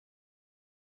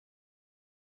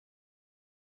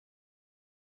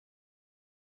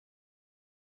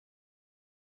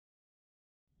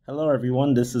Hello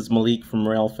everyone, this is Malik from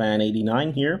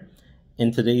RailFan89 here.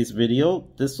 In today's video,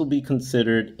 this will be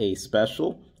considered a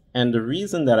special, and the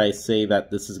reason that I say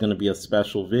that this is going to be a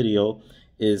special video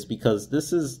is because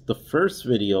this is the first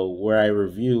video where I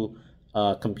review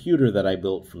a computer that I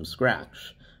built from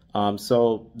scratch.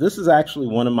 So this is actually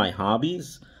one of my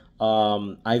hobbies.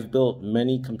 I've built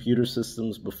many computer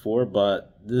systems before,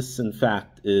 but this in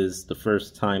fact is the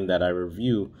first time that I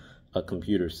review a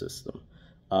computer system.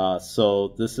 So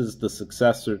this is the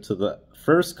successor to the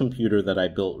first computer that I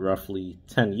built roughly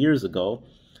 10 years ago.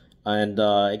 And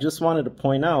I just wanted to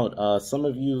point out, some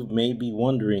of you may be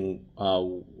wondering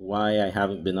why I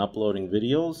haven't been uploading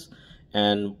videos.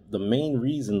 And the main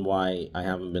reason why I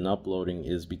haven't been uploading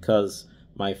is because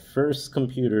my first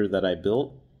computer that I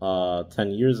built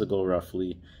 10 years ago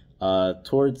roughly,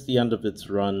 towards the end of its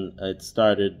run, it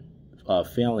started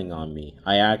failing on me.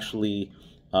 I actually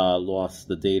lost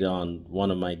the data on one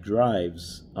of my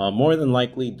drives, more than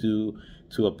likely due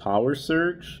to a power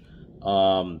surge,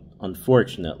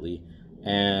 unfortunately.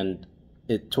 And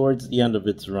towards the end of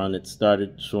its run, it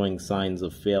started showing signs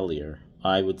of failure.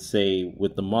 I would say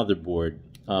with the motherboard,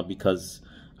 because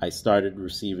I started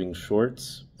receiving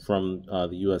shorts from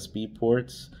the USB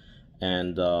ports,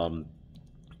 and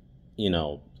you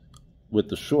know, with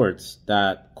the shorts,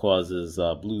 that causes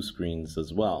blue screens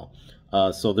as well.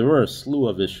 So there were a slew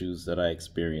of issues that I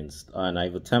experienced, and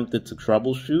I've attempted to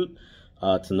troubleshoot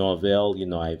to no avail. You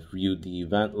know, I've viewed the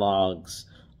event logs,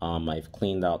 I've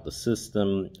cleaned out the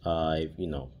system, I've,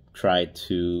 tried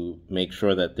to make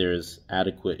sure that there's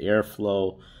adequate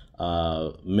airflow,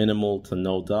 minimal to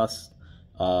no dust.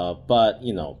 But,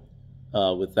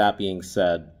 with that being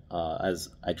said, as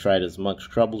I tried as much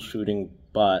troubleshooting,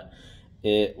 but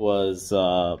it was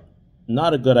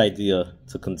not a good idea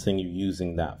to continue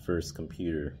using that first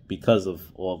computer because of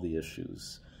all the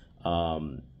issues.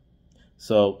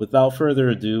 So without further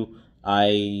ado,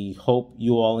 I hope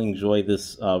you all enjoy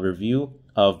this review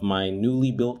of my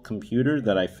newly built computer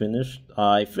that I finished.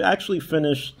 I actually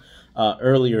finished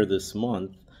earlier this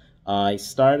month. I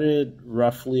started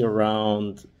roughly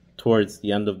around towards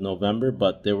the end of November,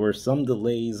 but there were some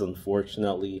delays,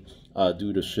 unfortunately,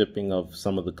 due to shipping of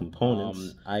some of the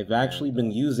components. I've actually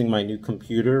been using my new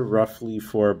computer roughly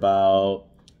for about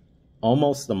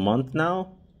almost a month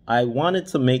now. I wanted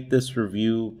to make this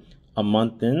review a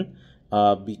month in,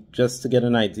 just to get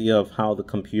an idea of how the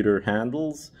computer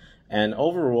handles. And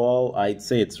overall, I'd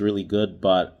say it's really good,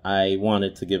 but I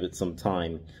wanted to give it some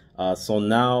time. So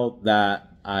now that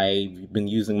I've been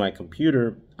using my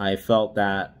computer, I felt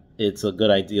that it's a good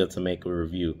idea to make a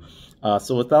review.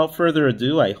 So without further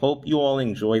ado, I hope you all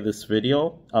enjoy this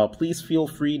video. Please feel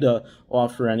free to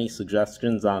offer any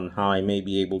suggestions on how I may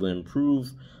be able to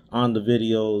improve on the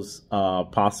videos,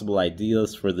 possible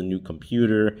ideas for the new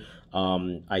computer,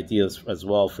 ideas as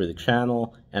well for the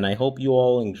channel. And I hope you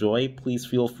all enjoy. Please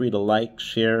feel free to like,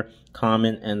 share,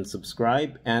 comment, and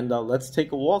subscribe. And let's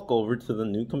take a walk over to the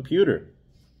new computer.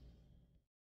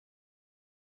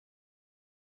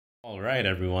 Alright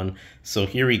everyone, so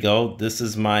here we go. This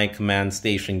is my Command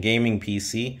Station gaming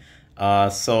PC.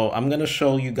 So I'm going to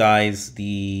show you guys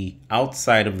the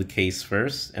outside of the case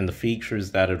first and the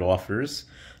features that it offers.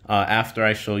 After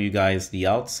I show you guys the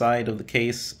outside of the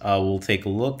case, we'll take a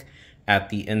look at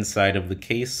the inside of the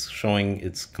case, showing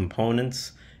its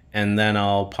components, and then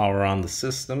I'll power on the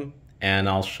system and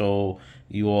I'll show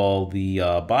you all the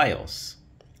BIOS.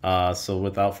 So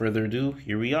without further ado,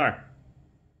 here we are.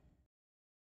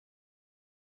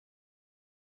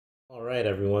 Alright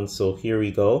everyone, so here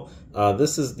we go.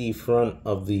 This is the front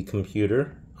of the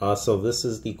computer. So this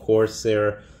is the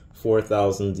Corsair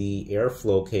 4000D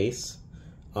airflow case.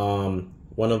 One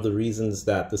of the reasons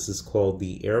that this is called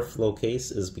the airflow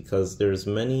case is because there's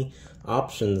many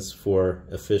options for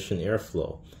efficient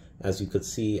airflow. As you could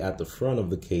see at the front of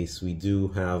the case, we do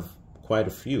have quite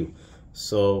a few.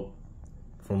 So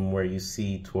from where you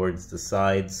see towards the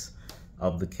sides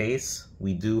of the case,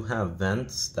 we do have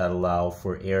vents that allow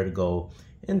for air to go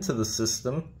into the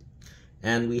system,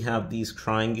 and we have these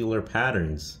triangular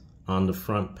patterns on the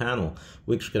front panel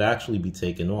which could actually be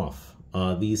taken off.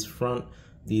 These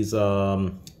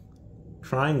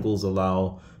triangles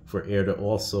allow for air to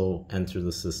also enter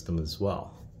the system as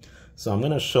well. So I'm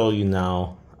going to show you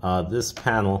now. This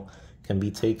panel can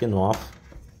be taken off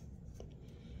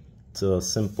to a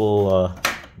simple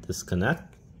disconnect.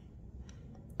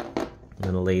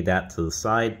 I'm going to lay that to the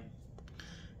side,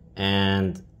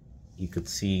 and you could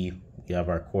see we have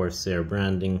our Corsair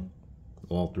branding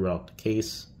all throughout the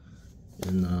case,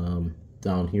 and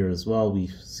down here as well we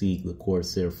see the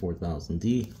Corsair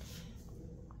 4000D.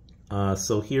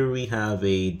 So here we have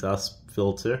a dust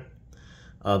filter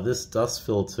this dust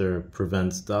filter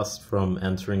prevents dust from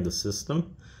entering the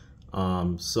system.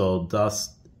 So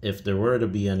dust, if there were to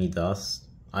be any dust,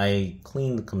 I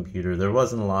cleaned the computer. There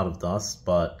wasn't a lot of dust,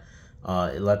 but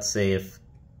let's say if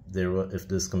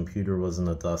this computer was in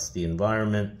a dusty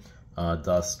environment,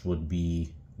 dust would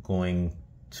be going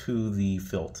to the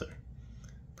filter,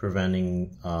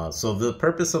 preventing. So the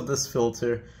purpose of this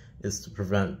filter is to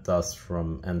prevent dust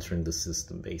from entering the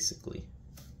system, basically.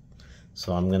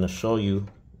 So I'm going to show you,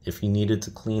 if you needed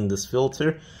to clean this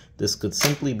filter, this could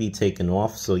simply be taken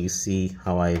off. So you see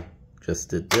how I just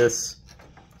did this.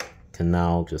 Can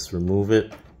now just remove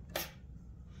it.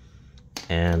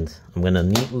 And I'm going to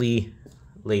neatly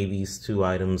lay these two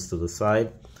items to the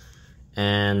side.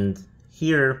 And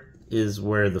here is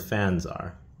where the fans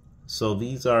are. So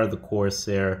these are the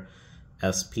Corsair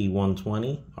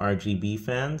SP120 RGB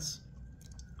fans.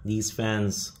 These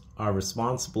fans are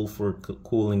responsible for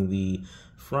cooling the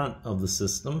front of the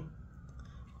system.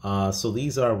 So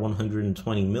these are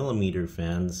 120 millimeter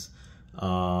fans.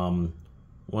 One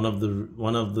of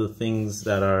the things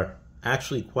that are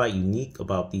actually quite unique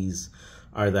about these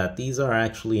are that these are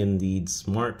actually indeed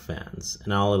smart fans,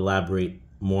 and I'll elaborate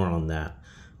more on that.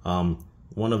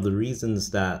 One of the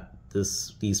reasons that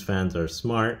these fans are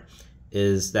smart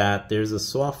is that there's a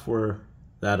software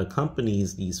that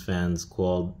accompanies these fans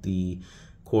called the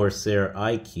Corsair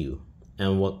IQ,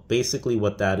 and what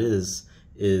that is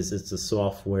it's a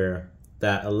software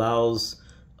that allows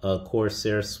a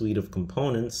Corsair suite of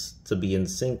components to be in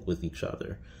sync with each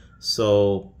other.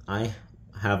 So I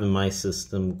have in my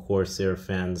system Corsair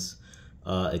fans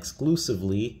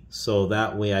exclusively, so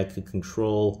that way I could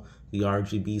control the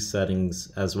RGB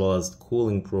settings as well as the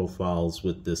cooling profiles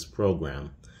with this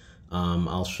program.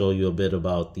 I'll show you a bit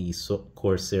about the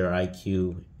Corsair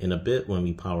IQ in a bit when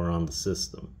we power on the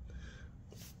system.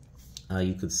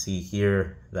 You could see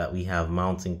here that we have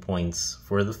mounting points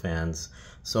for the fans.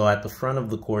 So at the front of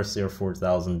the Corsair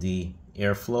 4000D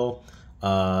airflow,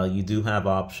 you do have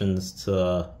options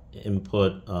to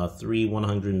input 3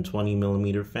 120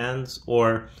 millimeter fans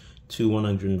or 2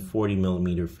 140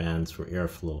 millimeter fans for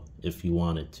airflow if you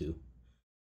wanted to.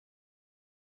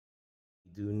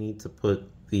 You do need to put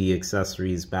the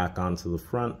accessories back onto the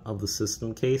front of the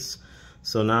system case.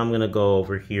 So now I'm going to go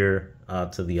over here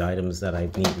to the items that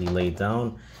I've neatly laid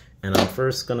down, and I'm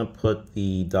first going to put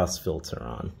the dust filter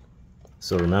on.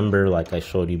 So remember, like I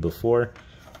showed you before,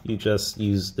 you just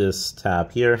use this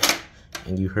tab here,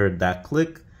 and you heard that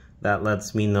click. That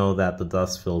lets me know that the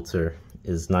dust filter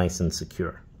is nice and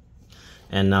secure.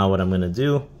 And now what I'm going to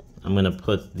do, I'm going to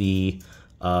put the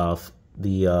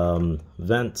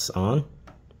vents on.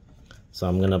 So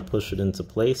I'm going to push it into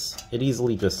place. It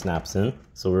easily just snaps in.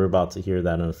 So we're about to hear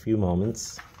that in a few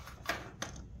moments.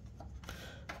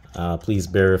 Please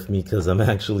bear with me because I'm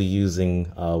actually using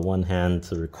one hand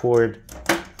to record.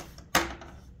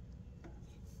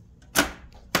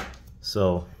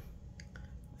 So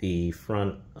the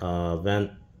front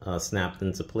vent snapped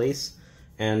into place,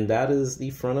 and that is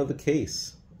the front of the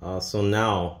case. So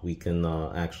now we can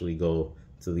actually go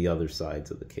to the other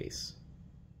sides of the case.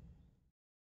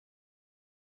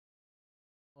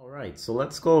 Alright, so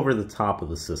let's go over the top of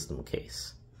the system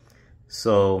case.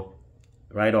 So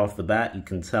right off the bat, you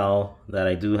can tell that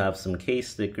I do have some case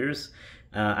stickers.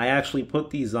 I actually put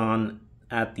these on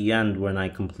at the end when I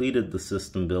completed the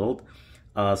system build.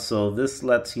 So this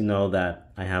lets you know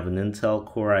that I have an Intel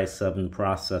Core i7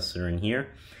 processor in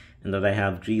here and that I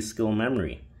have G-Skill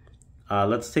memory.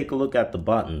 Let's take a look at the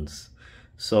buttons.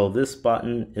 So this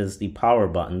button is the power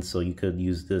button, so you could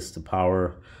use this to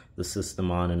power the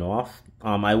system on and off.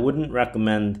 I wouldn't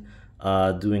recommend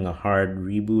doing a hard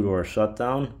reboot or a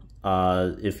shutdown.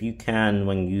 If you can,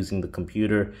 when using the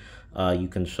computer, you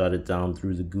can shut it down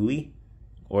through the GUI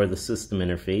or the system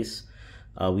interface.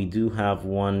 We do have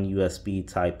one USB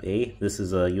type A. This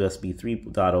is a USB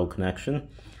 3.0 connection.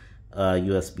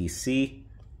 USB-C,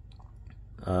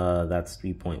 that's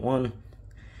 3.1.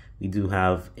 We do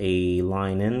have a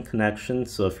line in connection,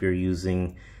 so if you're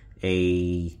using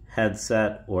a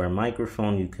headset or a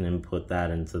microphone, you can input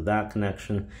that into that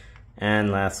connection.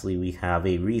 And lastly, we have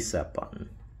a reset button.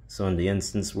 So in the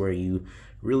instance where you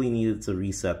really needed to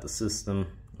reset the system,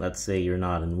 let's say you're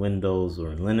not in Windows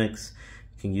or in Linux,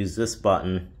 you can use this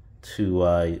button to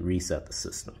reset the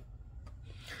system.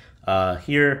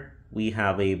 Here we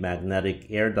have a magnetic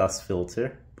air dust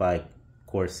filter by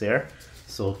Corsair.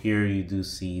 So here you do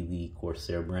see the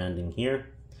Corsair branding here.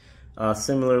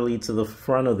 Similarly to the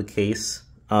front of the case,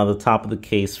 the top of the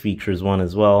case features one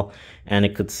as well, and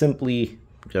it could simply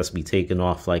just be taken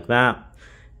off like that.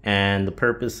 And the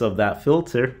purpose of that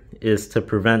filter is to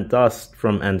prevent dust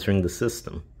from entering the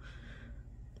system.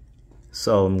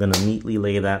 So I'm gonna neatly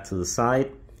lay that to the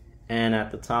side. And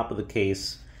at the top of the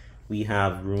case, we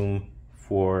have room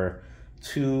for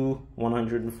two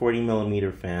 140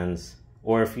 millimeter fans,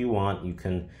 or if you want, you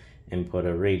can input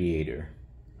a radiator.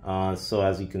 So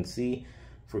as you can see,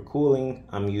 for cooling,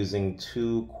 I'm using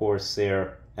two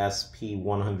Corsair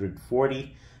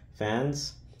SP140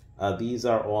 fans. These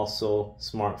are also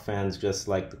smart fans, just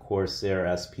like the Corsair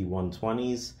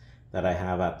SP120s that I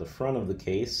have at the front of the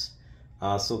case.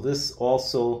 So this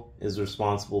also is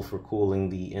responsible for cooling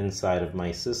the inside of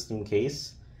my system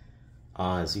case.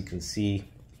 As you can see,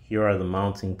 here are the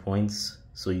mounting points,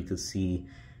 so you can see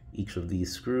each of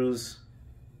these screws.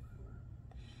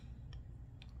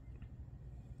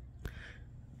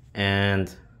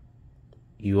 And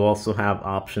you also have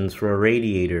options for a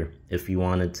radiator if you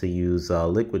wanted to use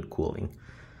liquid cooling.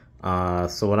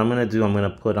 So what I'm going to do, I'm going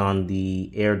to put on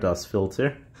the air dust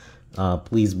filter.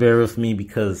 Please bear with me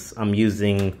because I'm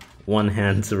using one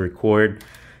hand to record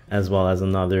as well as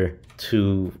another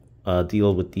to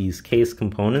deal with these case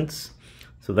components.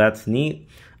 So that's neat.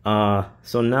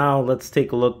 So now let's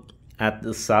take a look at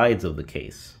the sides of the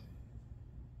case.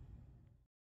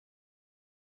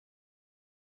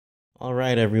 All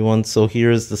right, everyone, so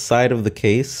here's the side of the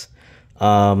case.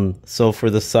 So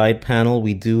for the side panel,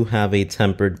 we do have a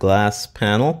tempered glass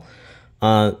panel.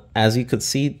 As you could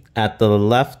see at the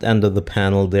left end of the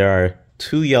panel, there are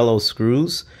two yellow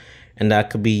screws, and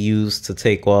that could be used to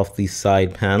take off the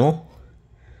side panel.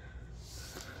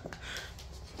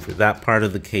 For that part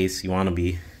of the case, you want to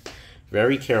be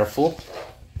very careful.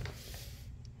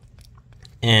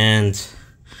 And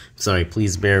sorry,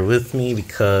 please bear with me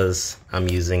because I'm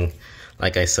using,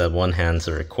 like I said, one hand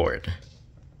to record.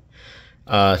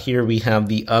 Here we have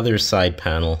the other side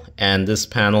panel, and this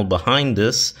panel behind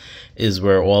this is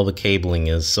where all the cabling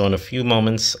is. So in a few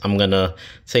moments, I'm gonna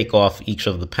take off each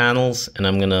of the panels and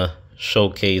I'm gonna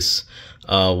showcase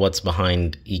what's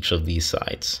behind each of these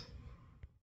sides.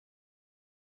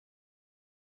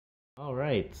 All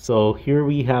right, so here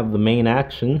we have the main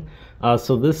action.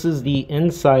 So this is the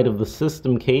inside of the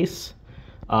system case.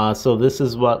 So this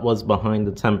is what was behind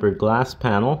the tempered glass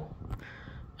panel.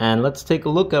 And let's take a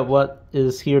look at what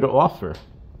is here to offer.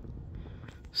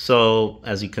 So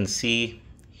as you can see,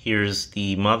 here's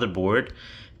the motherboard,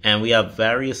 and we have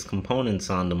various components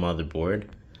on the motherboard.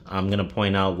 I'm going to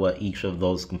point out what each of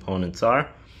those components are.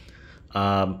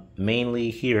 Mainly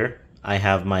here, I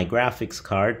have my graphics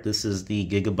card. This is the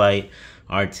Gigabyte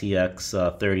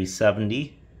RTX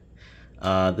 3070.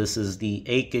 This is the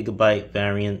 8GB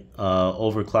variant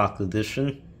overclocked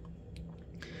edition.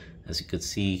 As you can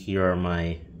see, here are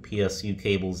my PSU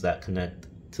cables that connect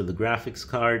to the graphics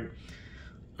card.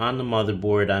 On the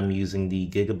motherboard, I'm using the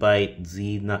Gigabyte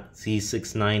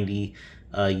Z690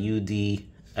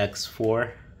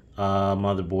 UD-X4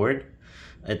 motherboard.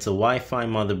 It's a Wi-Fi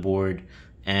motherboard,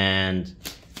 and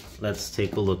let's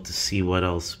take a look to see what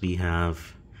else we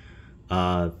have.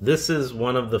 This is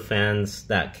one of the fans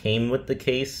that came with the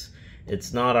case.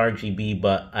 It's not RGB,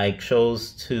 but I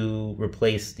chose to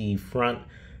replace the front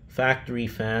factory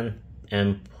fan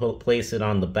and place it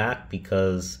on the back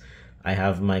because I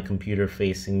have my computer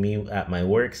facing me at my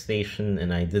workstation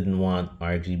and I didn't want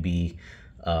RGB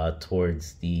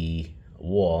towards the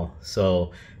wall.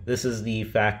 So this is the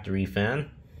factory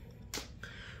fan.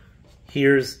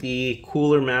 Here's the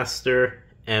Cooler Master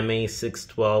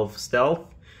MA612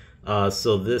 Stealth.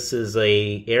 So this is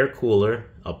a air cooler,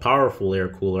 a powerful air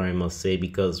cooler, I must say,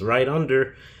 because right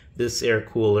under this air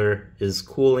cooler is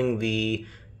cooling the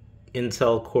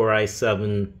Intel Core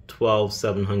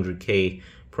i7-12700K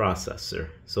processor.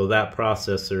 So that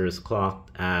processor is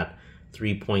clocked at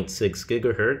 3.6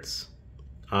 gigahertz.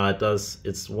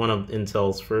 It's one of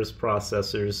Intel's first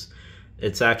processors.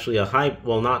 It's actually a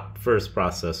not first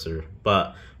processor,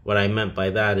 but what I meant by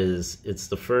that is it's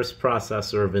the first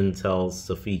processor of Intel's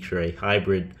to feature a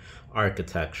hybrid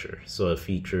architecture. So it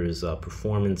features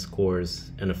performance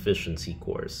cores and efficiency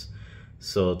cores.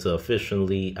 So to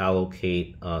efficiently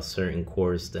allocate certain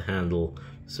cores to handle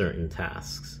certain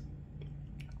tasks.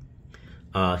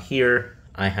 Here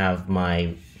I have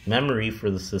my memory for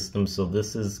the system. So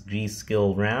this is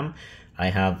G.Skill RAM. I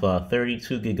have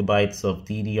 32 gigabytes of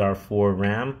DDR4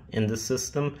 RAM in the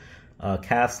system,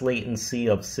 CAS latency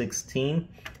of 16,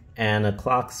 and a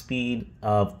clock speed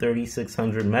of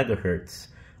 3600 megahertz.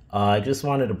 I just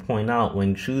wanted to point out,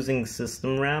 when choosing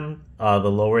system RAM, the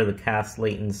lower the CAS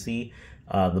latency,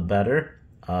 the better,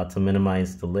 to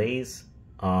minimize delays.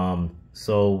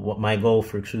 So what my goal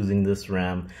for choosing this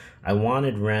RAM, I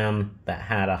wanted RAM that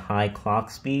had a high clock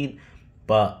speed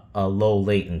but a low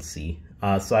latency.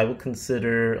 So I would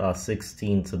consider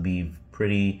 16 to be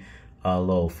pretty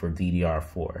low for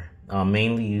DDR4.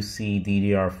 Mainly you see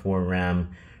DDR4 RAM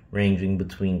ranging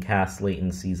between cast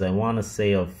latencies, I want to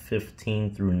say, of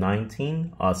 15 through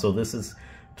 19. So this is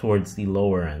towards the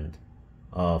lower end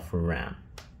for RAM.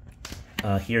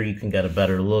 Here you can get a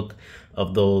better look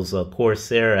of those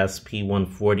Corsair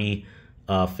SP140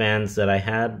 fans that I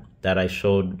had, that I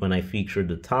showed when I featured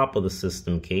the top of the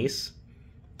system case.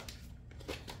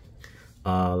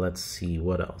 Let's see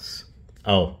what else.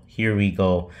 Oh, here we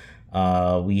go.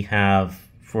 We have,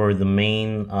 for the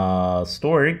main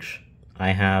storage,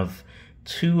 I have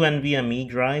 2 NVMe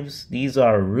drives. These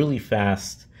are really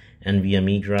fast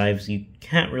NVMe drives. You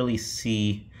can't really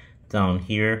see down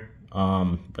here,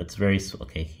 but it's very,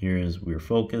 okay, here's, we're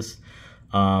focused.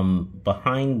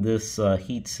 Behind this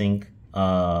heatsink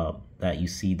that you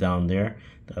see down there,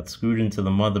 that's screwed into the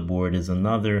motherboard, is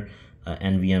another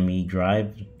NVMe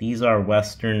drive. These are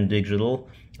Western Digital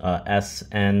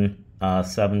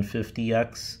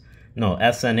SN750X, no,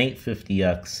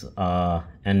 SN850X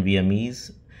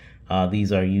NVMe's.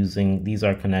 These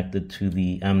are connected to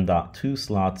the M.2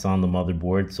 slots on the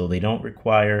motherboard, so they don't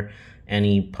require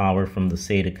any power from the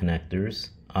SATA connectors.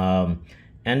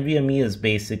 NVMe is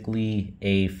basically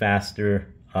a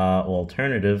faster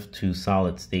alternative to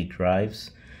solid state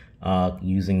drives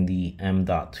using the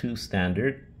M.2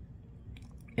 standard.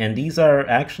 And these are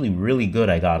actually really good,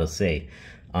 I gotta say.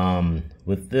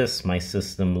 With this, my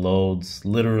system loads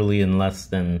literally in less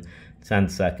than 10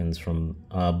 seconds from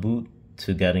boot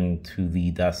to getting to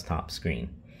the desktop screen.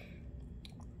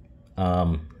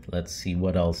 Let's see,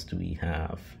 what else do we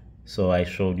have? So I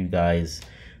showed you guys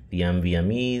the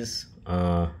NVMe's,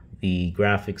 the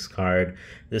graphics card.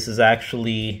 This is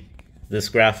actually, this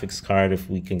graphics card, if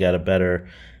we can get a better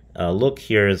look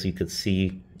here, as you could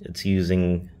see, it's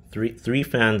using three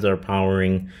fans are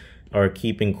powering or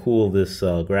keeping cool this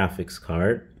graphics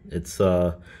card. It's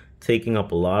taking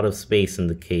up a lot of space in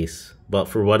the case, but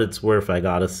for what it's worth, I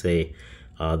gotta say,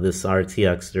 this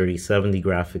RTX 3070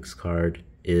 graphics card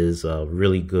is a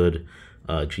really good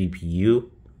GPU.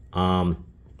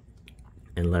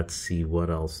 And let's see, what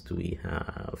else do we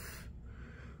have?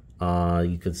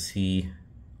 You could see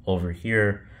over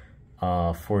here,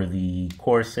 for the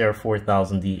Corsair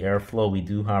 4000D Airflow, we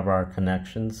do have our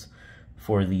connections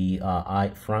for the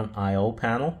front I/O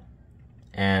panel,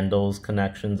 and those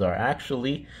connections are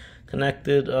actually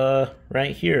connected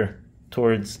right here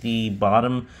towards the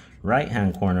bottom right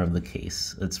hand corner of the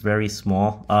case. It's very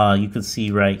small. You can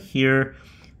see right here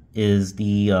is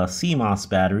the CMOS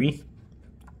battery,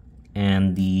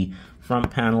 and the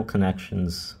front panel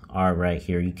connections are right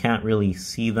here. You can't really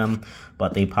see them,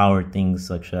 but they power things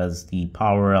such as the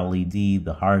power LED,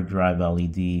 the hard drive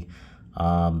LED,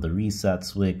 the reset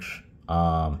switch,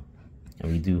 and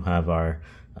we do have our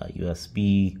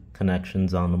USB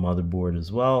connections on the motherboard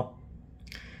as well.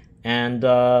 And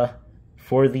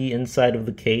for the inside of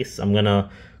the case, I'm gonna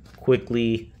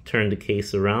quickly turn the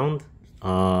case around.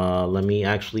 Let me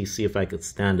actually see if I could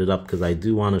stand it up, because I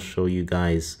do want to show you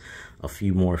guys a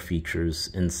few more features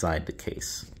inside the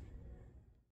case.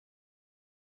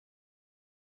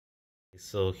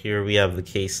 So here we have the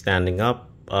case standing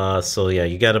up. So yeah,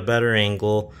 you get a better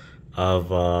angle of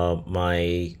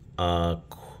my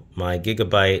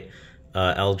Gigabyte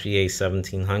LGA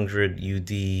 1700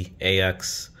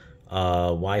 UD-AX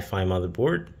Wi-Fi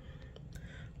motherboard.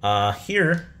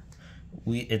 Here,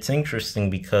 it's interesting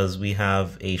because we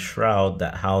have a shroud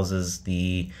that houses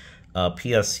the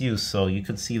PSU, so you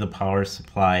could see the power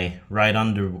supply right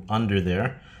under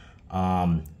there.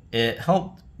 The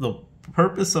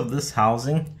purpose of this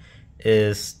housing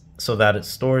is so that it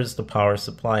stores the power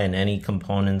supply and any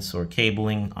components or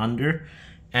cabling under,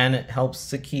 and it helps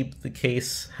to keep the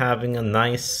case having a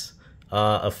nice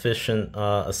efficient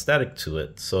aesthetic to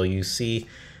it. So you see,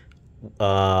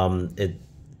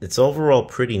 it's overall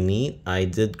pretty neat. I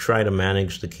did try to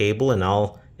manage the cable, and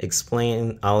I'll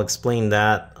explain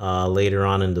that later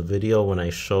on in the video when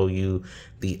I show you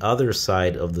the other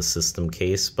side of the system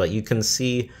case. But you can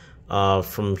see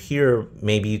from here,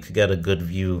 maybe you could get a good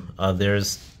view.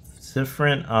 There's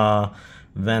different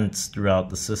vents throughout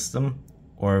the system,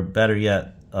 or better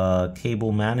yet,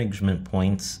 cable management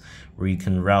points where you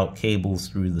can route cables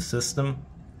through the system.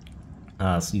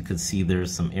 So you could see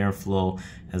there's some airflow,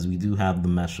 as we do have the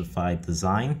meshified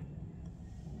design.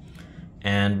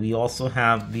 And we also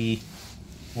have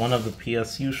one of the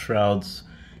PSU shrouds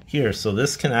here. So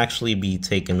this can actually be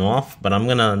taken off, but I'm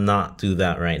gonna not do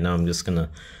that right now. I'm just gonna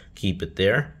keep it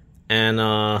there. And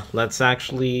let's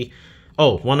actually,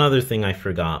 oh, one other thing I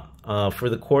forgot. For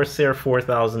the Corsair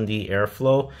 4000D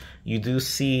Airflow, you do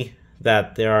see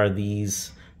that there are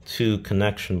these two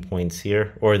connection points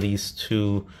here, or these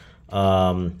two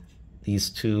what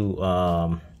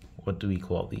do we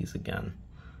call these again?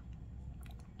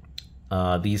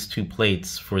 These two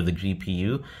plates for the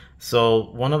GPU. So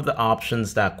one of the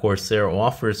options that Corsair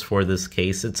offers for this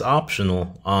case, it's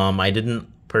optional. I didn't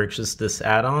purchase this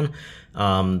add-on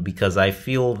because I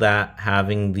feel that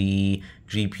having the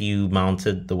GPU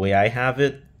mounted the way I have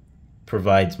it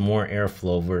provides more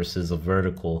airflow versus a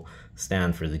vertical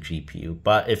stand for the GPU.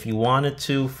 But if you wanted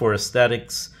to, for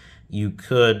aesthetics, you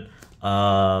could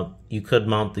mount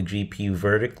the GPU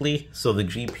vertically, so the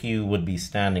GPU would be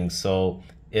standing. So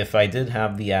if I did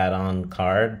have the add-on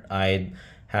card, I'd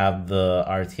have the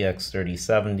RTX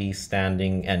 3070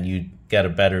 standing, and you'd get a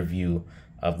better view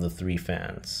of the three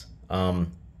fans.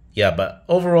 Yeah, but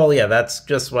overall, yeah, that's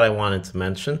just what I wanted to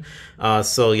mention.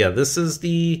 So yeah, this is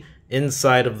the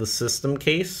inside of the system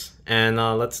case, and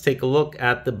let's take a look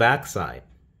at the backside.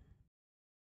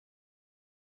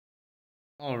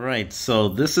 All right, so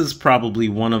this is probably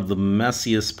one of the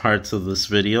messiest parts of this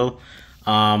video.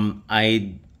 I'm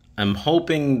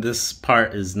hoping this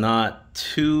part is not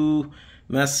too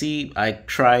messy. I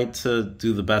tried to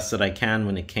do the best that I can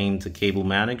when it came to cable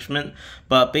management,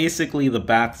 but basically the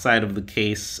backside of the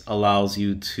case allows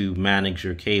you to manage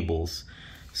your cables.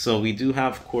 So we do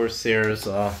have Corsair's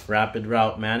rapid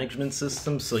route management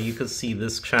system, so you could see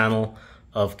this channel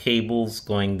of cables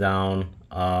going down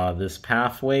this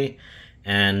pathway,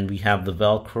 and we have the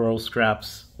Velcro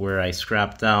straps where I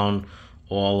strap down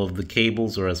all of the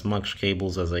cables, or as much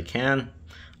cables as I can.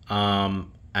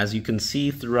 As you can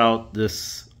see throughout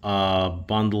this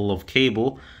bundle of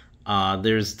cable,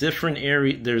 there's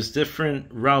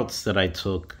different routes that I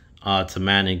took to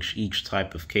manage each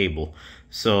type of cable.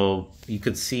 So you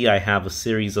could see I have a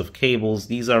series of cables.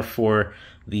 These are for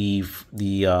the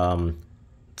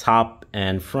top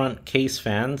and front case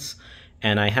fans,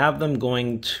 and I have them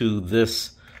going to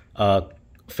this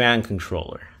fan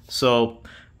controller. So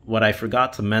what I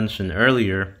forgot to mention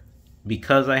earlier,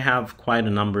 because I have quite a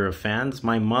number of fans,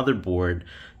 my motherboard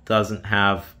doesn't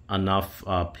have enough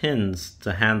pins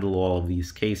to handle all of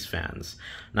these case fans.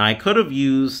 Now I could have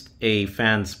used a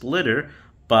fan splitter,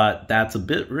 but that's a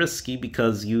bit risky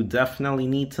because you definitely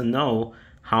need to know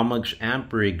how much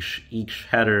amperage each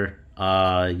header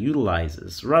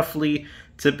utilizes. Roughly,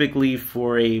 typically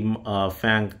for a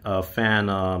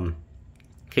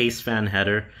case fan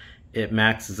header, it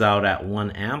maxes out at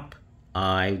 1 amp.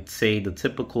 I'd say the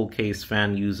typical case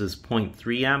fan uses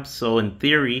 0.3 amps. So in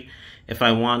theory, if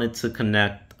I wanted to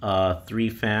connect 3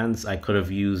 fans, I could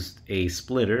have used a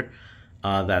splitter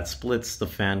that splits the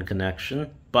fan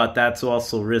connection. But that's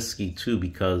also risky too,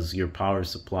 because your power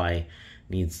supply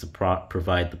needs to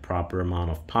provide the proper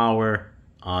amount of power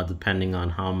depending on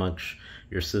how much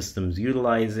your system's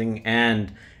utilizing.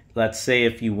 And let's say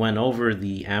if you went over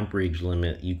the amperage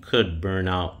limit, you could burn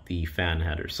out the fan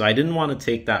header. So I didn't want to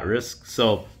take that risk.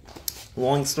 So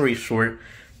long story short,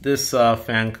 this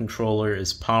fan controller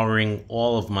is powering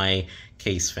all of my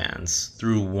case fans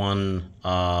through one,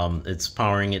 it's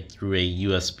powering it through a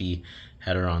USB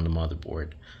header on the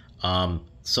motherboard.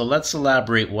 So let's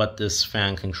elaborate what this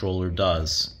fan controller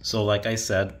does. So like I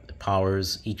said, it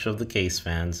powers each of the case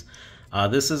fans.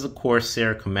 This is a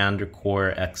Corsair Commander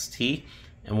Core XT.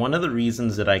 And one of the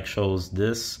reasons that I chose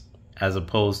this as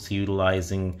opposed to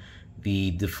utilizing the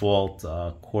default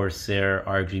Corsair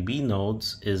RGB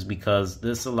nodes is because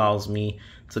this allows me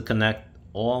to connect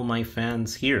all my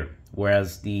fans here,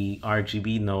 whereas the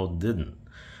RGB node didn't.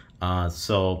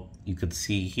 So you could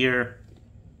see here,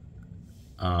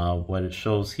 what it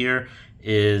shows here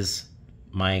is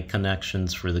my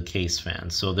connections for the case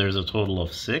fans. So there's a total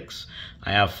of 6.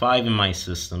 I have 5 in my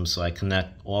system, so I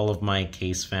connect all of my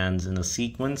case fans in a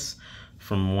sequence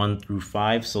from 1 through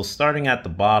 5. So starting at the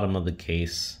bottom of the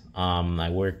case, I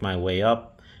work my way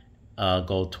up,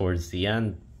 go towards the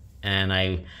end, and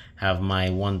I have my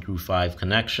 1 through 5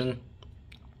 connection.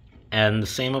 And the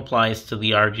same applies to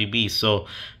the RGB. So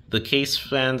the case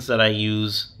fans that I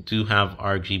use do have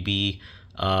RGB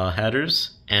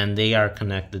headers, and they are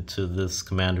connected to this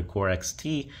Commander Core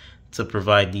XT to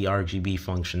provide the RGB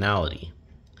functionality.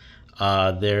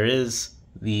 There is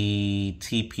the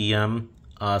TPM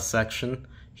section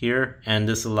here, and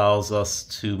this allows us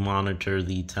to monitor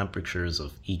the temperatures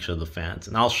of each of the fans.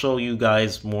 And I'll show you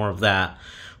guys more of that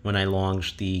when I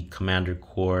launch the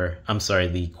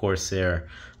the Corsair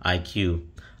iCUE.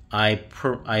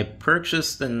 I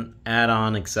purchased an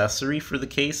add-on accessory for the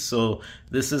case, so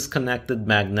this is connected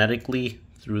magnetically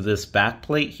through this back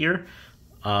plate here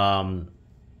from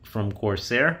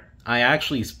Corsair. I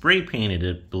actually spray painted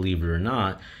it, believe it or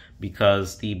not,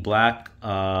 because the black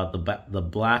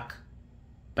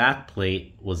back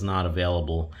plate was not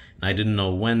available, and I didn't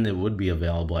know when it would be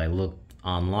available. I looked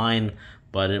online,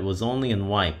 but it was only in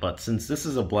white. But since this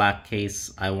is a black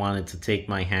case, I wanted to take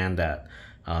my hand at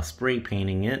spray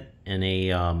painting it in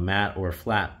a matte or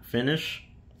flat finish.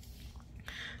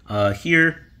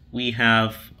 Here we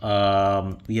have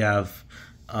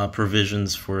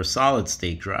provisions for solid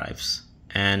state drives,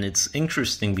 and it's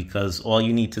interesting because all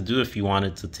you need to do if you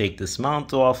wanted to take this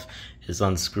mount off is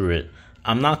unscrew it.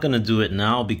 I'm not going to do it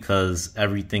now because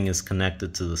everything is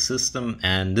connected to the system,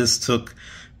 and this took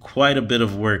quite a bit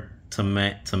of work to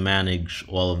manage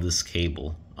all of this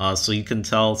cable. So you can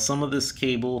tell some of this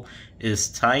cable is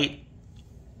tight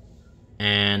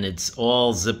and it's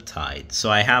all zip tied. So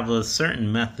I have a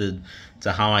certain method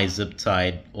to how I zip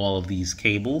tied all of these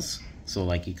cables. So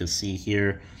like you can see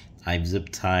here, I've zip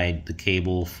tied the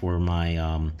cable for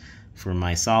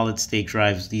my solid state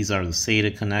drives. These are the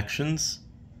SATA connections,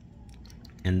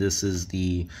 and this is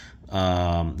the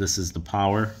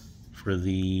power for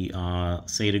the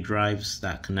SATA drives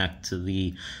that connect to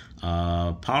the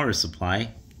power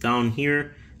supply. Down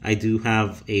here, I do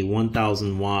have a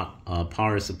 1000 watt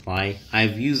power supply.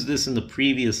 I've used this in the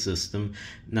previous system.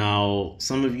 Now,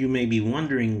 some of you may be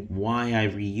wondering why I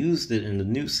reused it in the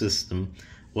new system.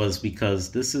 Was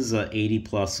because this is a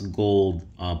 80+ gold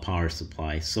power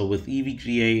supply. So with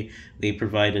EVGA, they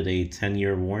provided a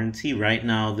 10-year warranty. Right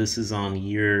now, this is on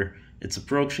it's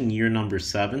approaching year number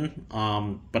 7.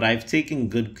 But I've taken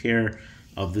good care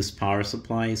of this power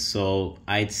supply. So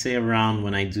I'd say around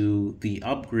when I do the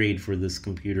upgrade for this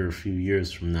computer a few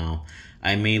years from now,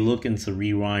 I may look into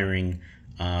rewiring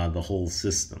the whole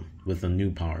system with a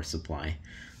new power supply.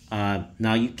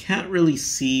 Now you can't really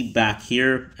see back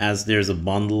here as there's a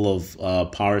bundle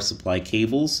of power supply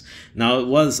cables. Now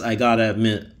I gotta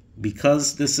admit,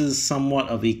 because this is somewhat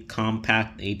of a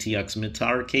compact ATX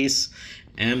mid-tower case,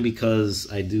 and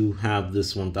because I do have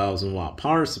this 1000 watt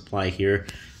power supply here,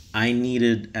 I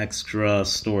needed extra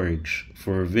storage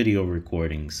for video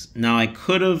recordings. Now I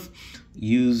could have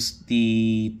used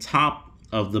the top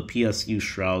of the PSU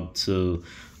shroud to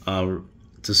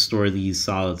store these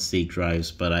solid state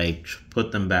drives, but I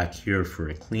put them back here for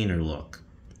a cleaner look.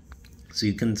 So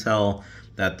you can tell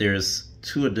that there's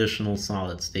 2 additional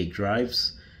solid state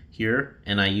drives here,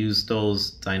 and I used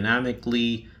those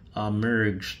dynamically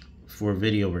merged for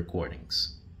video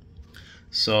recordings.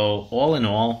 So all in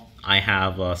all, I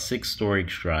have 6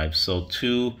 storage drives. So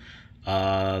 2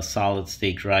 solid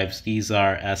state drives. These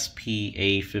are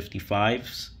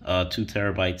SPA55s, 2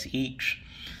 terabytes each.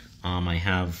 I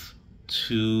have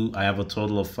a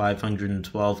total of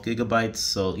 512 gigabytes.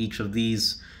 So each of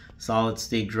these solid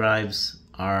state drives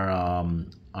are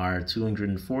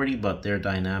 240, but they're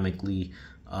dynamically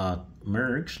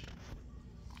merged.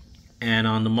 And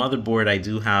on the motherboard, I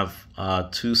do have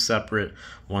 2 separate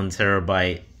 1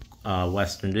 terabyte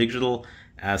Western Digital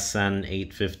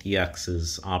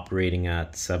SN850Xs operating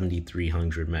at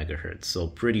 7300 megahertz. So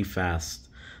pretty fast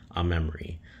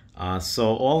memory.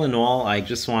 So all in all, I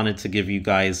just wanted to give you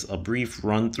guys a brief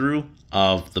run through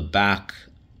of the back,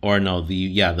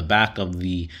 the back of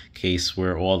the case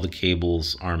where all the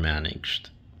cables are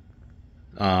managed.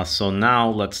 So now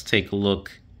let's take a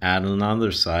look at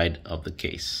another side of the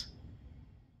case.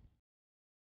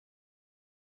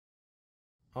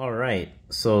 All right,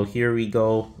 so here we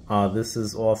go. This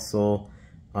is also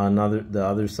the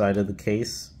other side of the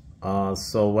case.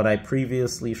 So what I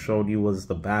previously showed you was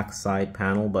the back side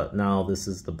panel, but now this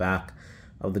is the back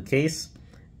of the case.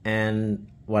 And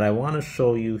what I want to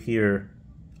show you here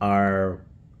are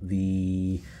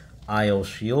the I/O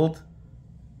shield,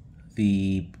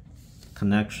 the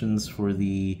connections for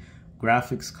the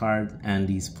graphics card and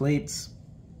these plates,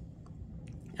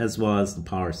 as well as the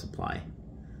power supply.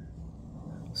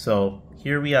 So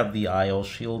here we have the I/O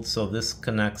shield. So this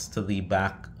connects to the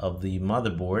back of the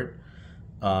motherboard.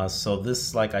 So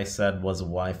this, like I said, was a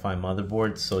Wi-Fi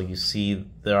motherboard. So you see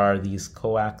there are these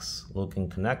coax looking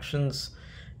connections,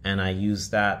 and I use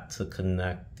that to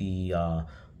connect the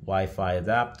Wi-Fi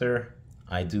adapter.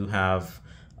 I do have,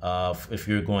 if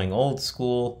you're going old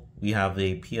school, we have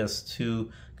a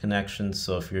PS2 connection.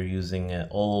 So if you're using an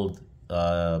old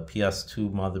PS2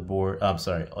 motherboard,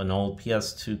 an old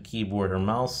PS2 keyboard or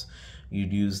mouse,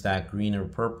 you'd use that green or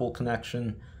purple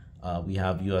connection. We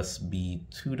have USB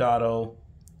 2.0.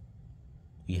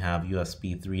 We have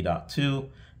USB 3.2.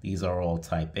 These are all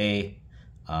type A.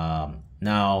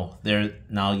 Now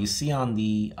you see on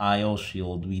the I/O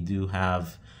shield, we do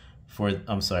have for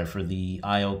the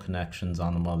I/O connections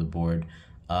on the motherboard,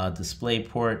 a display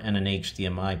port and an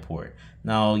HDMI port.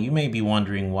 Now you may be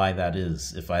wondering why that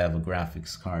is if I have a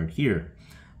graphics card here.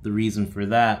 The reason for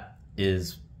that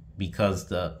is because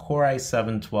the Core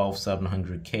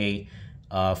i7-12700K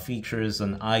features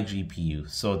an iGPU,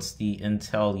 so it's the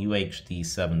Intel UHD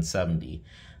 770.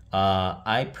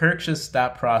 I purchased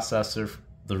that processor.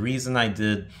 The reason I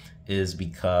did is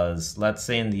because, let's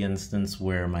say in the instance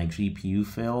where my GPU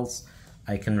fails,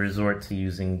 I can resort to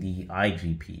using the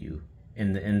iGPU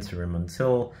in the interim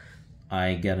until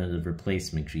I get a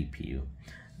replacement GPU.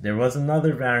 There was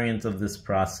another variant of this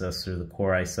processor, the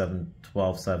Core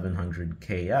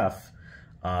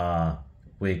i7-12700KF,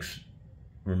 which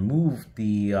removed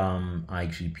the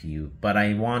iGPU, but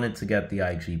I wanted to get the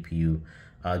iGPU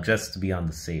just to be on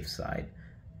the safe side.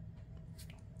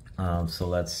 So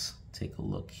let's take a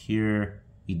look here.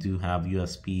 We do have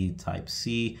USB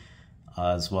Type-C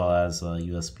as well as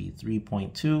USB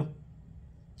 3.2,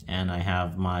 and I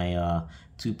have my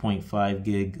 2.5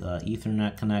 gig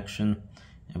Ethernet connection,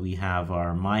 and we have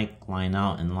our mic line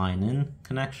out and line in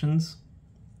connections.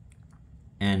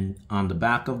 And on the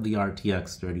back of the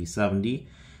RTX 3070,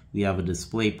 we have a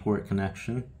DisplayPort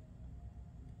connection,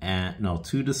 and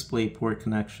two DisplayPort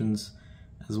connections,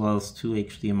 as well as two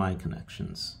HDMI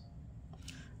connections.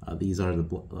 These are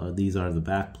the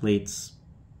back plates,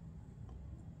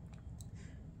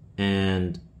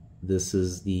 and this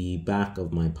is the back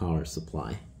of my power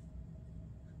supply.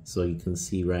 So you can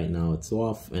see right now it's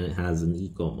off and it has an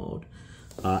eco mode.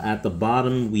 At the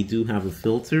bottom we do have a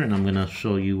filter, and I'm going to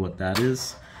show you what that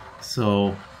is.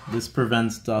 So this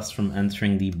prevents dust from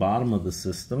entering the bottom of the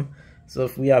system. So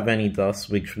if we have any dust,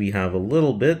 which we have a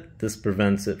little bit, this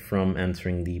prevents it from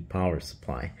entering the power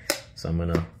supply. So I'm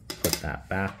going to put that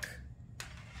back.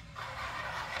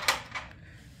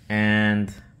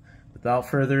 And without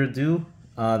further ado,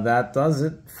 that does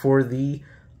it for the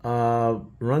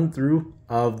run through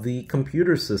of the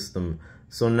computer system.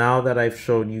 So now that I've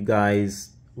showed you guys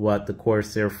what the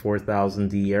Corsair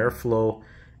 4000D Airflow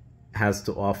has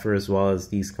to offer, as well as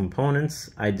these components,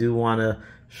 I do want to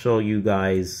show you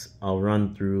guys a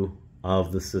run through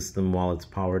of the system while it's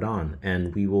powered on,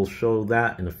 and we will show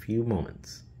that in a few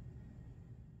moments.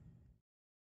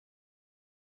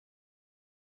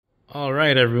 All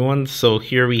right, everyone, so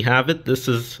here we have it. This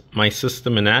is my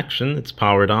system in action. It's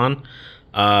powered on.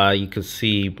 You can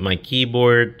see my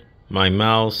keyboard, my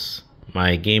mouse,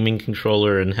 my gaming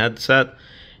controller and headset,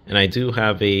 and I do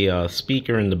have a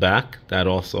speaker in the back that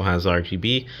also has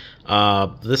RGB.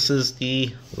 This is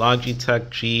the Logitech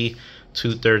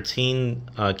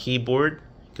G213 keyboard.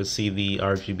 You can see the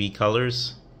RGB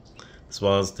colors, as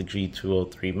well as the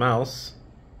G203 mouse.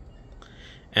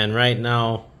 And right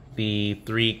now, the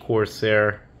 3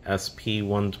 Corsair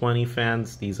SP120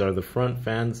 fans. These are the front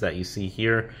fans that you see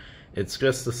here. It's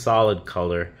just a solid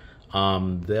color.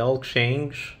 They'll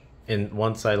change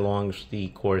once I launch the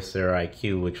Corsair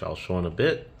iQ, which I'll show in a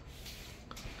bit.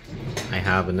 I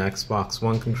have an Xbox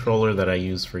One controller that I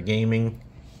use for gaming.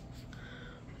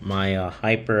 My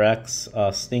HyperX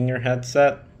Stinger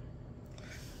headset,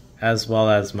 as well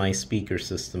as my speaker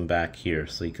system back here,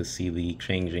 so you can see the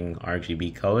changing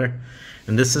RGB color.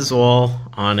 And this is all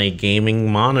on a gaming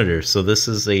monitor. So this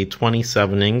is a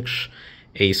 27-inch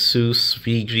Asus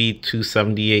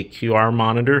VG278QR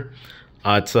monitor.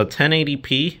 It's a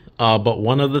 1080p, but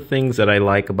one of the things that I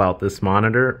like about this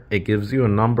monitor, it gives you a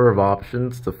number of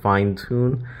options to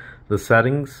fine-tune the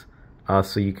settings,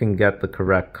 so you can get the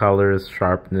correct colors,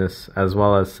 sharpness, as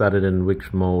well as set it in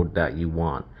which mode that you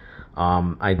want.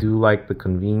 I do like the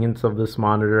convenience of this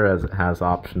monitor, as it has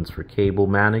options for cable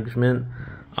management.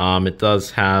 It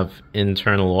does have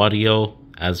internal audio,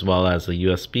 as well as a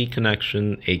USB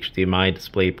connection, HDMI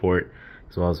DisplayPort,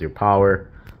 as well as your power.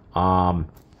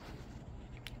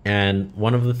 And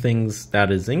one of the things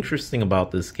that is interesting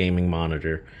about this gaming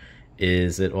monitor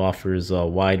is it offers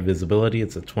wide visibility.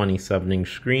 It's a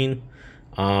 27-inch screen,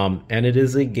 and it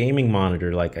is a gaming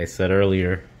monitor, like I said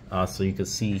earlier. So you can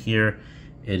see here,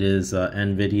 it is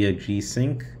NVIDIA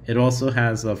G-Sync. It also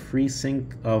has a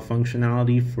FreeSync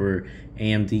functionality for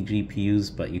AMD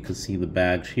GPUs, but you can see the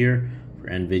badge here for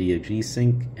NVIDIA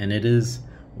G-Sync, and it is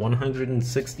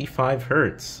 165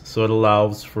 Hertz, so it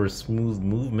allows for smooth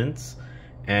movements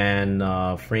and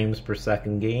frames per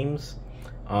second games.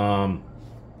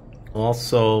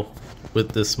 Also,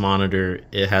 with this monitor,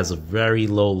 it has a very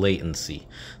low latency.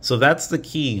 So that's the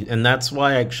key, and that's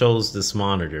why I chose this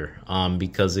monitor,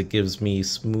 because it gives me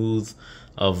smooth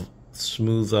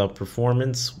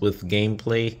performance with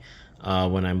gameplay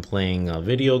when I'm playing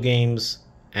video games,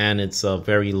 and it's a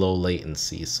very low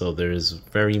latency, so there's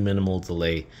very minimal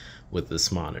delay with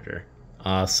this monitor.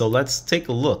 So let's take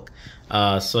a look.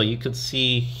 So you could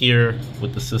see here,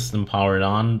 with the system powered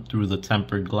on through the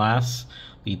tempered glass,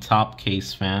 the top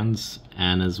case fans,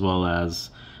 and as well as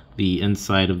the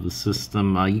inside of the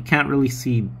system. You can't really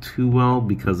see too well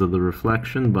because of the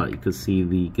reflection, but you can see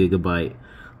the Gigabyte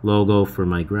logo for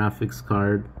my graphics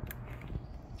card.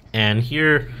 And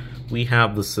here we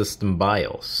have the system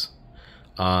BIOS.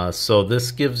 So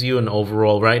this gives you an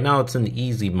overall, right now it's in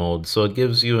easy mode, so it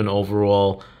gives you an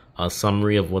overall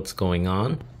summary of what's going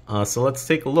on. So let's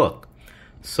take a look.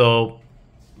 So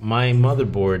my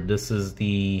motherboard, this is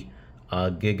the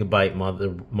Gigabyte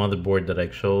motherboard that I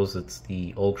chose. It's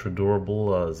the ultra durable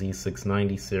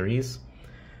Z690 series.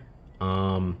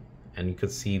 And you can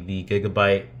see the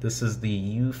Gigabyte, this is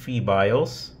the UEFI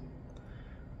BIOS.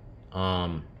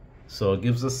 So it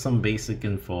gives us some basic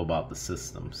info about the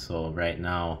system. So right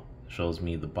now it shows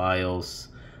me the BIOS,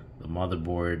 the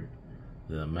motherboard,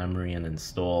 the memory and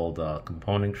installed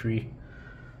componentry.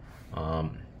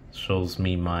 Shows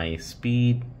me my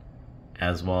speed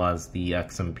as well as the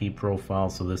XMP profile.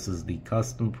 So this is the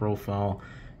custom profile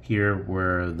here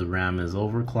where the RAM is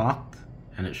overclocked,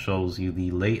 and it shows you the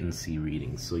latency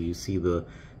readings. So you see the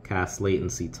cast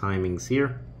latency timings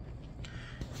here.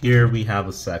 Here we have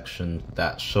a section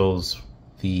that shows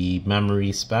the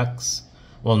memory specs.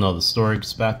 Well, no, the storage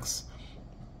specs.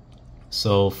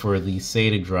 So for the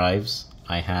SATA drives,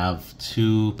 I have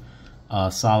two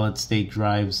solid state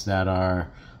drives that are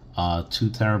 2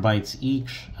 terabytes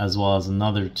each, as well as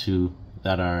another two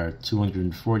that are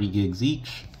 240 gigs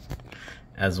each,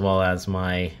 as well as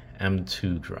my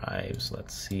M2 drives.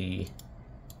 Let's see.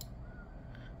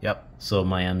 Yep, so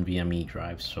my NVMe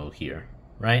drives show here.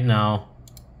 Right now,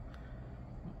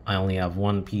 I only have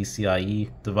one PCIe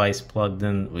device plugged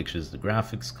in, which is the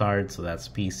graphics card, so that's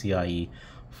PCIe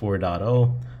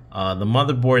 4.0. The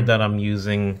motherboard that I'm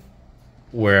using,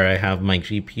 where I have my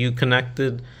GPU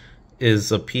connected,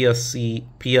 is a PCIe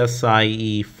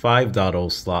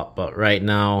 5.0 slot, but right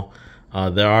now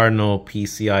there are no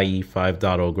PCIe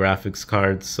 5.0 graphics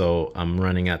cards, so I'm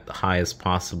running at the highest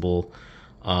possible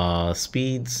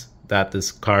speeds that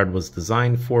this card was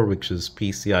designed for, which is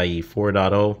PCIe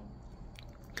 4.0.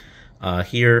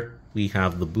 Here we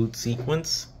have the boot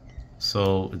sequence,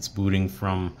 so it's booting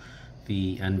from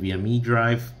the NVMe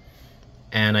drive,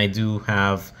 and I do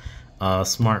have a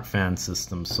smart fan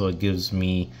system, so it gives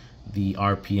me the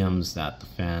RPMs that the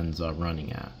fans are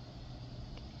running at.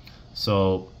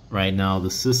 So right now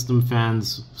the system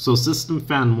fans, so system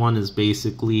fan 1 is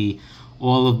basically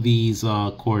all of these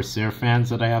Corsair fans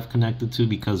that I have connected to,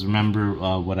 because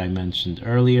remember what I mentioned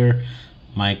earlier,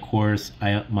 my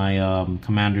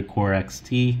Commander Core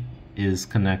XT is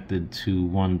connected to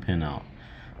one pin out.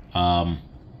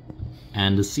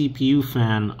 And the CPU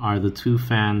fan are the two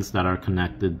fans that are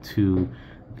connected to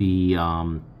the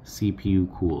CPU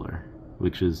cooler,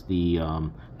 which is the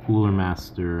Cooler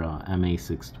Master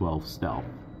MA612 Stealth.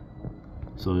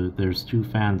 So there's two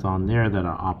fans on there that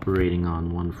are operating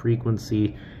on one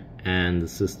frequency, and the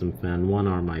system fan 1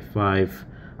 are my 5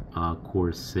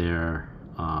 Corsair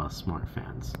smart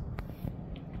fans.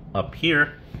 Up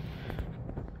here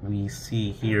we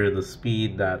see here the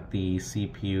speed that the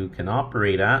CPU can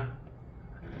operate at.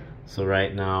 So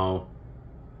right now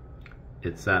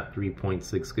it's at 3.6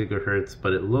 gigahertz,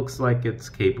 but it looks like it's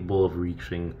capable of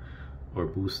reaching or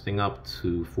boosting up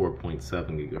to 4.7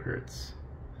 gigahertz.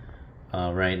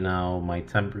 Right now my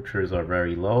temperatures are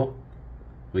very low,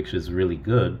 which is really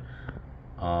good.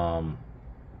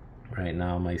 Right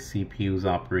now my CPU is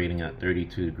operating at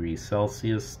 32 degrees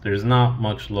Celsius. There's not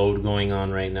much load going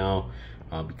on right now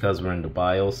because we're in the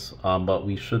BIOS, but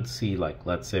we should see, like,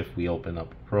 let's say if we open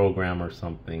up a program or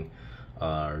something,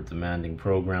 or demanding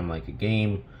program like a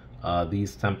game,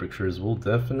 these temperatures will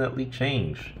definitely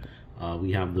change.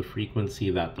 We have the frequency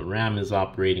that the RAM is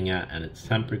operating at and its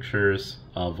temperatures,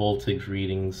 voltage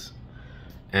readings,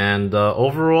 and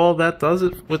overall that does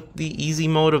it with the easy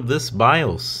mode of this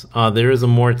BIOS. There is a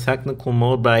more technical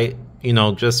mode, but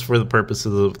just for the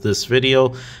purposes of this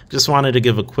video, just wanted to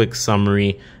give a quick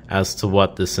summary as to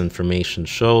what this information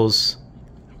shows.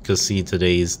 You can see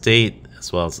today's date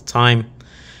as well as the time.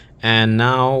 And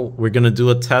now we're going to do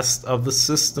a test of the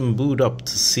system boot up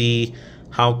to see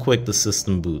how quick the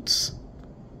system boots.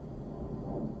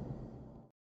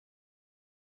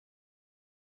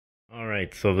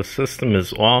 Alright, so the system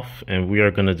is off and we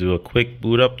are going to do a quick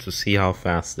boot up to see how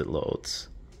fast it loads.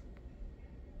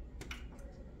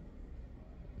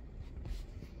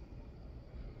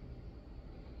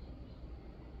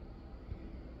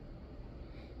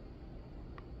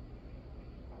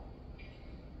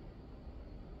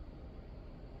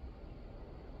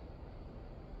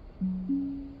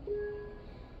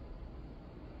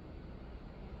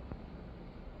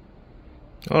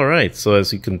 Alright, so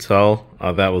as you can tell,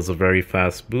 that was a very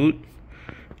fast boot.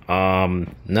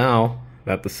 Now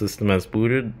that the system has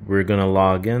booted, we're going to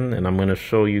log in and I'm going to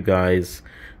show you guys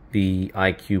the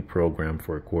IQ program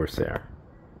for Corsair.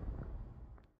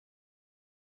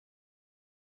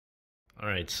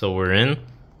 Alright, so we're in.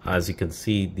 As you can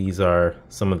see, these are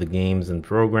some of the games and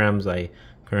programs I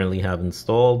currently have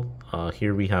installed.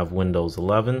 Here we have Windows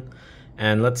 11.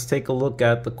 And let's take a look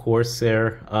at the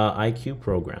Corsair IQ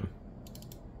program.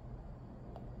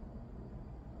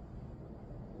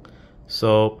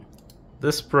 So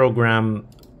this program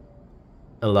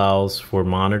allows for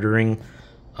monitoring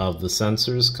of the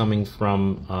sensors coming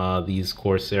from these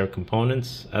Corsair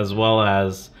components, as well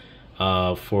as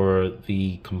for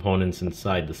the components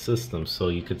inside the system. So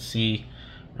you could see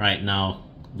right now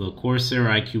the Corsair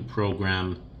IQ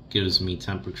program gives me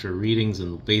temperature readings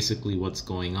and basically what's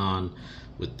going on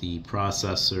with the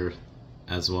processor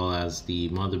as well as the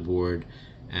motherboard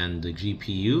and the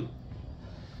GPU.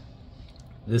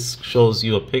 This shows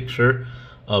you a picture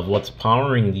of what's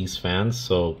powering these fans.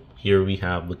 So here we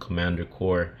have the Commander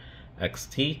Core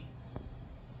XT,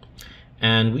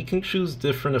 and we can choose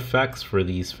different effects for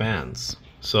these fans.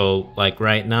 So like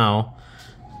right now,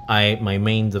 my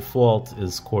main default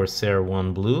is Corsair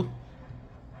 1 Blue,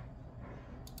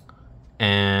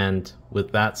 and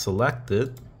with that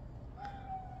selected,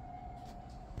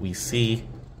 we see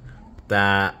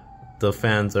that the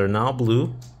fans are now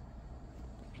blue.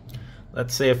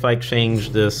 Let's say if I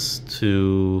change this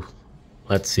to,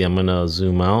 let's see, I'm gonna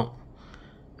zoom out.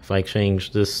 If I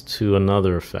change this to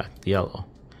another effect, yellow,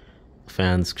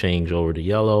 fans change over to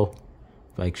yellow.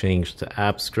 If I change to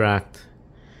abstract,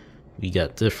 we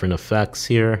get different effects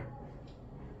here.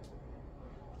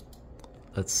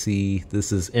 Let's see,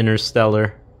 this is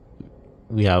interstellar.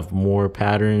 We have more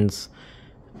patterns.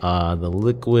 The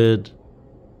liquid.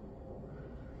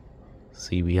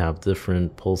 See, we have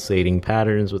different pulsating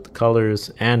patterns with the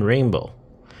colors and rainbow.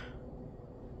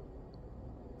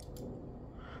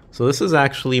 So this is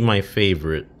actually my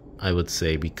favorite, I would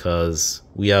say, because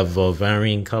we have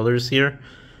varying colors here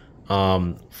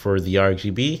for the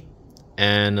RGB.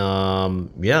 And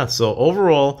yeah, so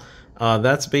overall,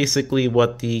 that's basically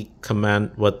what the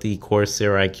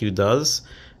Corsair IQ does.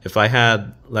 If I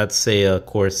had, let's say, a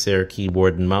Corsair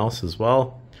keyboard and mouse as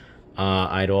well,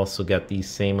 I'd also get these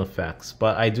same effects.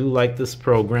 But I do like this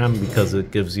program because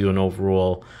it gives you an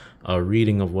overall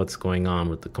reading of what's going on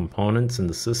with the components in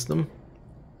the system.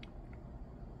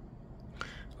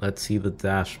 Let's see the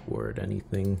dashboard.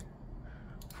 Anything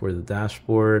for the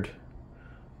dashboard?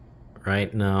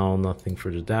 Right now, nothing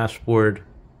for the dashboard,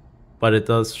 but it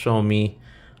does show me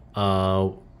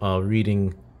a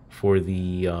reading for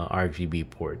the RGB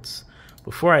ports.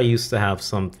 Before, I used to have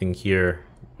something here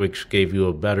which gave you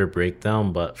a better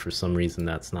breakdown, but for some reason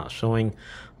that's not showing.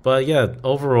 But yeah,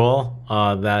 overall,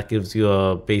 that gives you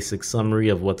a basic summary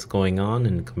of what's going on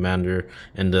in Commander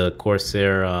and the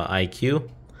Corsair IQ.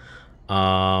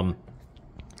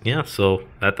 Yeah, so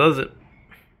that does it.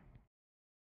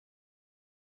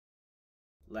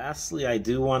 Lastly, I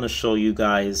do want to show you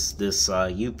guys this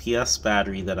UPS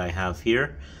battery that I have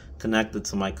here connected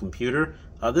to my computer.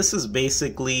 This is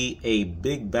basically a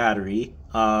big battery,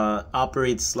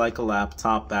 operates like a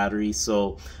laptop battery.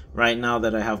 So right now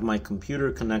that I have my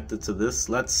computer connected to this,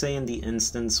 let's say in the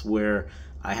instance where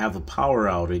I have a power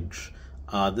outage,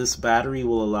 this battery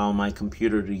will allow my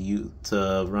computer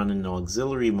to run in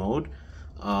auxiliary mode.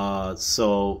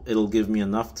 So it'll give me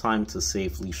enough time to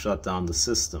safely shut down the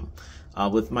system.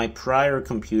 With my prior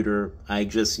computer, I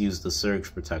just used the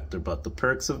surge protector, but the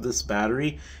perks of this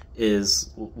battery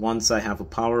is once I have a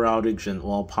power outage and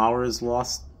all power is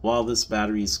lost while this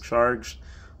battery is charged,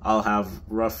 I'll have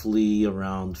roughly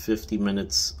around 50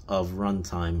 minutes of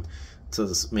runtime to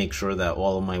make sure that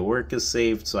all of my work is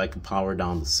saved so I can power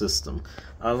down the system.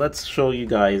 Let's show you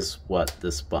guys what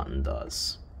this button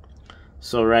does.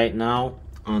 So right now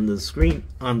on the screen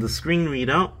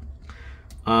readout,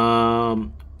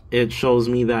 it shows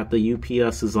me that the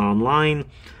UPS is online,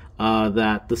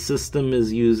 that the system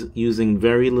is using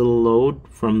very little load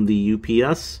from the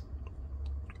UPS.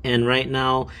 And right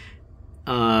now,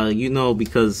 you know,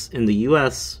 because in the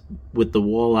US, with the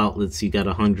wall outlets, you got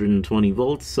 120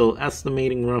 volts. So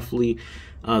estimating roughly,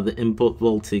 the input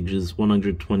voltage is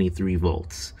 123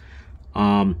 volts.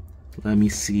 Let me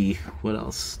see, what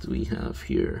else do we have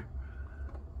here?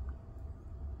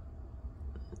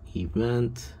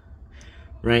 Event.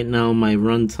 Right now, my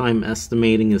runtime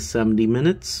estimating is 70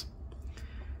 minutes.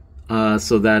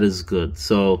 So that is good.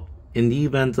 So in the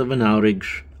event of an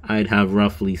outage, I'd have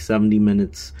roughly 70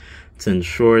 minutes to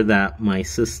ensure that my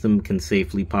system can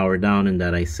safely power down and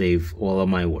that I save all of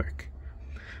my work.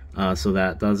 So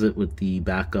that does it with the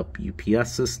backup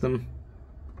UPS system.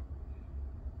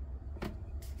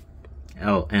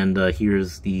 And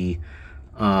here's the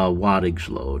wattage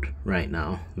load right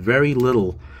now. Very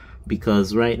little,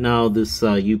 because right now this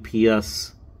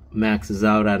UPS maxes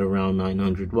out at around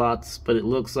 900 watts, but it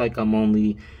looks like I'm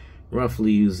only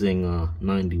roughly using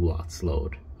 90 watts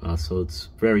load. So it's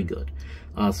very good.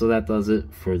 So that does it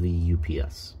for the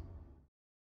UPS.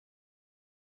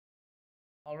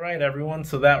 Alright everyone,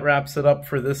 so that wraps it up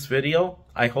for this video.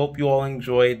 I hope you all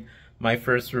enjoyed my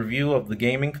first review of the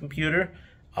gaming computer.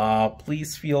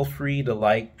 Please feel free to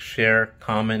like, share,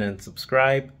 comment, and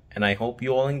subscribe. And I hope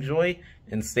you all enjoy,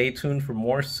 and stay tuned for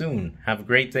more soon. Have a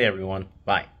great day everyone.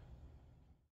 Bye.